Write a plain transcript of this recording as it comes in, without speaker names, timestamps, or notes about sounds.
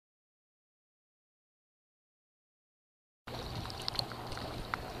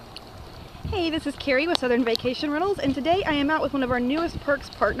Hey, this is Carrie with Southern Vacation Rentals, and today I am out with one of our newest Perks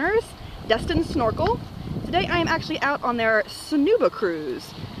partners, Destin Snorkel. Today I am actually out on their SNUBA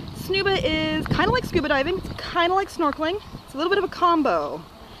cruise. SNUBA is kind of like scuba diving, it's kind of like snorkeling. It's a little bit of a combo.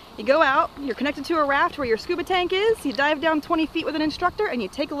 You go out, you're connected to a raft where your scuba tank is, you dive down 20 feet with an instructor, and you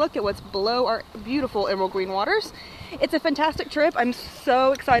take a look at what's below our beautiful emerald green waters. It's a fantastic trip. I'm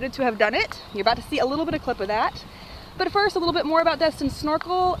so excited to have done it. You're about to see a little bit of clip of that. But first, a little bit more about Destin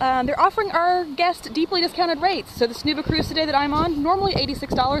Snorkel. They're offering our guests deeply discounted rates. So the SNUBA cruise today that I'm on, normally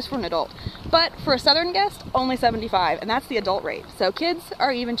 $86 for an adult. But for a Southern guest, only $75, and that's the adult rate. So kids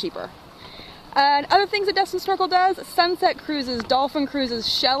are even cheaper. And other things that Destin Snorkel does, sunset cruises, dolphin cruises,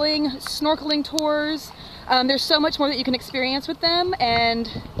 shelling, snorkeling tours. There's so much more that you can experience with them. And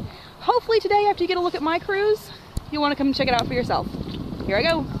hopefully today, after you get a look at my cruise, you'll want to come check it out for yourself. Here I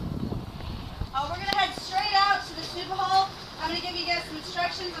go. We're going to head straight out to the SNUBA hole. I'm going to give you guys some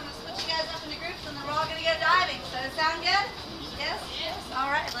instructions. I'm going to split you guys up into groups, and then we're all going to go diving. Does that sound good? Yes? Yes. All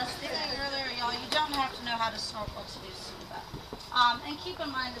right, let's do it. Earlier, y'all, you don't have to know how to snorkel to do SNUBA. And keep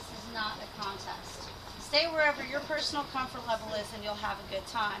in mind, this is not a contest. Stay wherever your personal comfort level is, and you'll have a good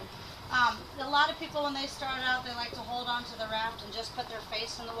time. A lot of people, when they start out, they like to hold onto the raft and just put their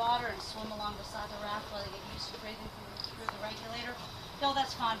face in the water and swim along beside the raft while they get used to breathing through the regulator. No,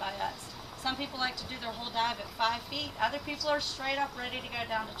 that's fine by us. Some people like to do their whole dive at 5 feet. Other people are straight up ready to go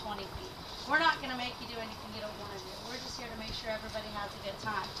down to 20 feet. We're not going to make you do anything you don't want to do. We're just here to make sure everybody has a good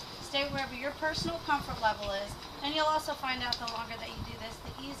time. Stay wherever your personal comfort level is, and you'll also find out the longer that you do this,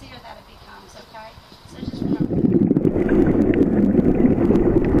 the easier that it becomes, okay? So just remember